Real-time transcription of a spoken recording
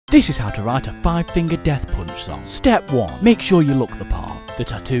This is how to write a 5-finger death punch song. Step 1. Make sure you look the part. The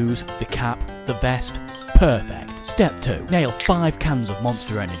tattoos, the cap, the vest. Perfect. Step 2. Nail 5 cans of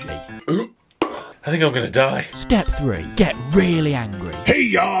Monster Energy. I think I'm gonna die. Step 3. Get really angry. Hey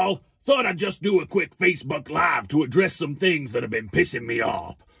y'all! Thought I'd just do a quick Facebook Live to address some things that have been pissing me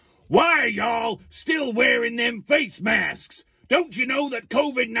off. Why are y'all still wearing them face masks? Don't you know that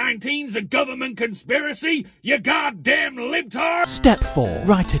COVID-19's a government conspiracy, you goddamn libtard? Step 4.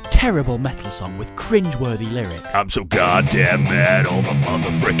 Write a terrible metal song with cringe-worthy lyrics. I'm so goddamn mad all the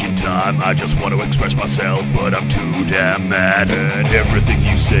motherfucking time. I just want to express myself, but I'm too damn mad. And everything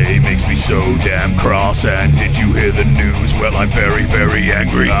you say makes me so damn cross. And did you hear the news? Well, I'm very, very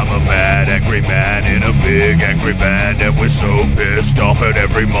angry. I'm a mad, angry man in a big, angry band. And we're so pissed off at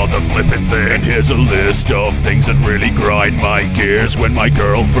every mother flipping thing. And here's a list of things that really grind my gears. When my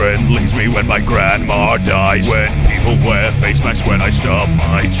girlfriend leaves me, when my grandma dies, when people wear face masks, when I stub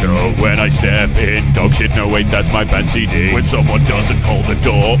my toe, when I step in dog shit, no wait, that's my band CD, when someone doesn't hold the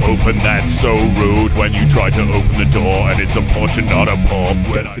door open, that's so rude, when you try to open the door and it's a portion, not a pop.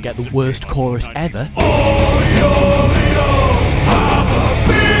 Don't forget the worst chorus ever. I'm a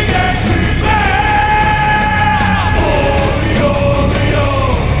big angry man.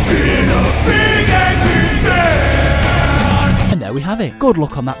 In a big angry man. And there we have it. Good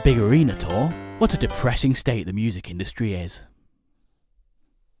luck on that big arena tour. What a depressing state the music industry is.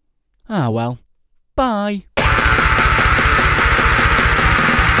 Ah well. Bye.